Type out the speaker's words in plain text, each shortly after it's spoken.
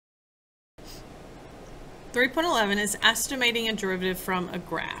3.11 is estimating a derivative from a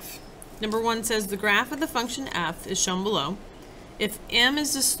graph. Number 1 says the graph of the function f is shown below. If m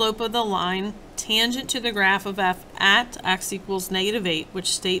is the slope of the line tangent to the graph of f at x equals -8,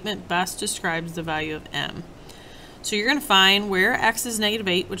 which statement best describes the value of m? So you're going to find where x is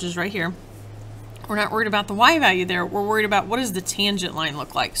 -8, which is right here. We're not worried about the y value there. We're worried about what does the tangent line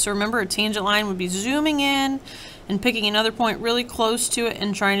look like. So remember, a tangent line would be zooming in and picking another point really close to it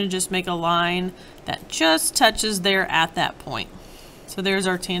and trying to just make a line that just touches there at that point. So there's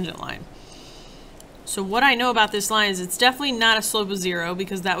our tangent line. So what I know about this line is it's definitely not a slope of 0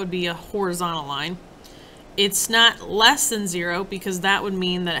 because that would be a horizontal line. It's not less than 0 because that would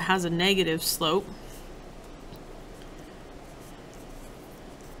mean that it has a negative slope.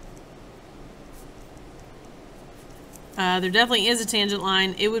 There definitely is a tangent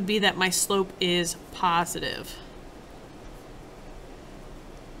line. It would be that my slope is positive,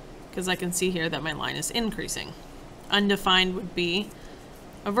 because I can see here that my line is increasing. Undefined would be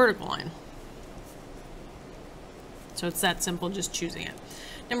a vertical line. So it's that simple, just choosing it.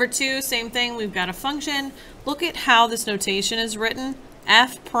 Number 2, same thing. We've got a function. Look at how this notation is written.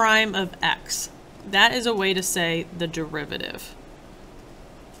 F prime of x. That is a way to say the derivative,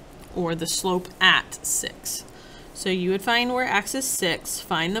 or the slope at 6. So you would find where x is 6,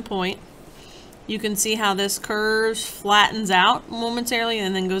 find the point. You can see how this curve flattens out momentarily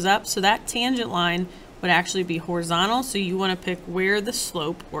and then goes up. So that tangent line would actually be horizontal. So you want to pick where the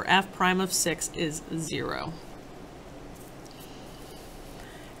slope, or f prime of 6, is 0.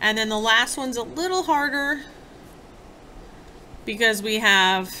 And then the last one's a little harder because we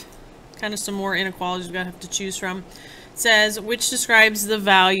have kind of some more inequalities we're going to have to choose from. It says, which describes the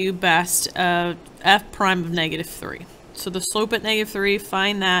value best of f prime of -3. So the slope at -3,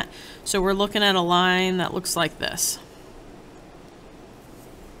 find that. So we're looking at a line that looks like this.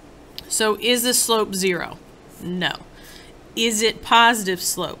 So is the slope 0? No. Is it positive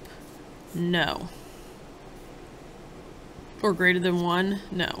slope? No. Or greater than 1?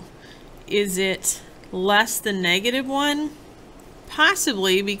 No. Is it less than -1?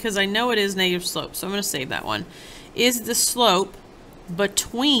 Possibly, because I know it is negative slope. So I'm going to save that one. Is the slope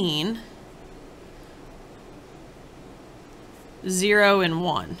between 0 and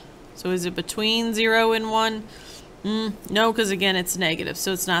 1? So is it between 0 and 1? No, because again, it's negative,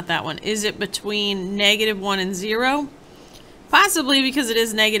 so it's not that one. Is it between -1 and 0? Possibly, because it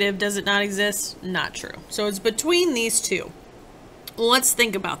is negative. Does it not exist? Not true. So it's between these two. Well, let's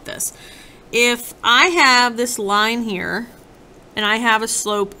think about this. If I have this line here, and I have a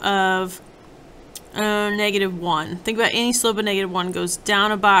slope of -1. Think about any slope of -1 goes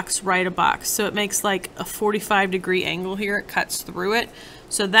down a box, right a box. So it makes like a 45-degree angle here. It cuts through it.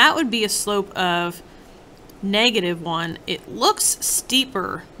 So that would be a slope of -1. It looks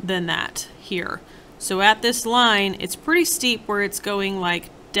steeper than that here. So at this line, it's pretty steep where it's going like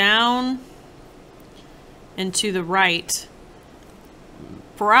down and to the right.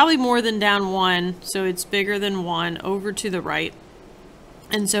 Probably more than down 1. So it's bigger than 1 over to the right.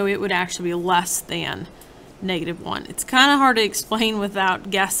 And so it would actually be less than -1. It's kind of hard to explain without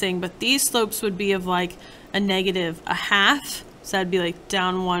guessing, but these slopes would be of like a -0.5. So that'd be like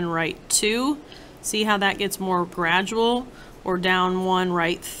down 1, right 2. See how that gets more gradual? Or down 1,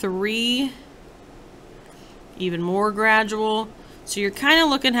 right 3. Even more gradual. So you're kind of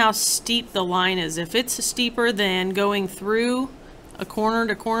looking how steep the line is. If it's steeper than going through a corner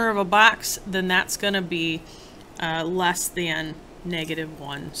to corner of a box, then that's going to be less than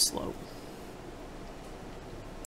 -1 slope.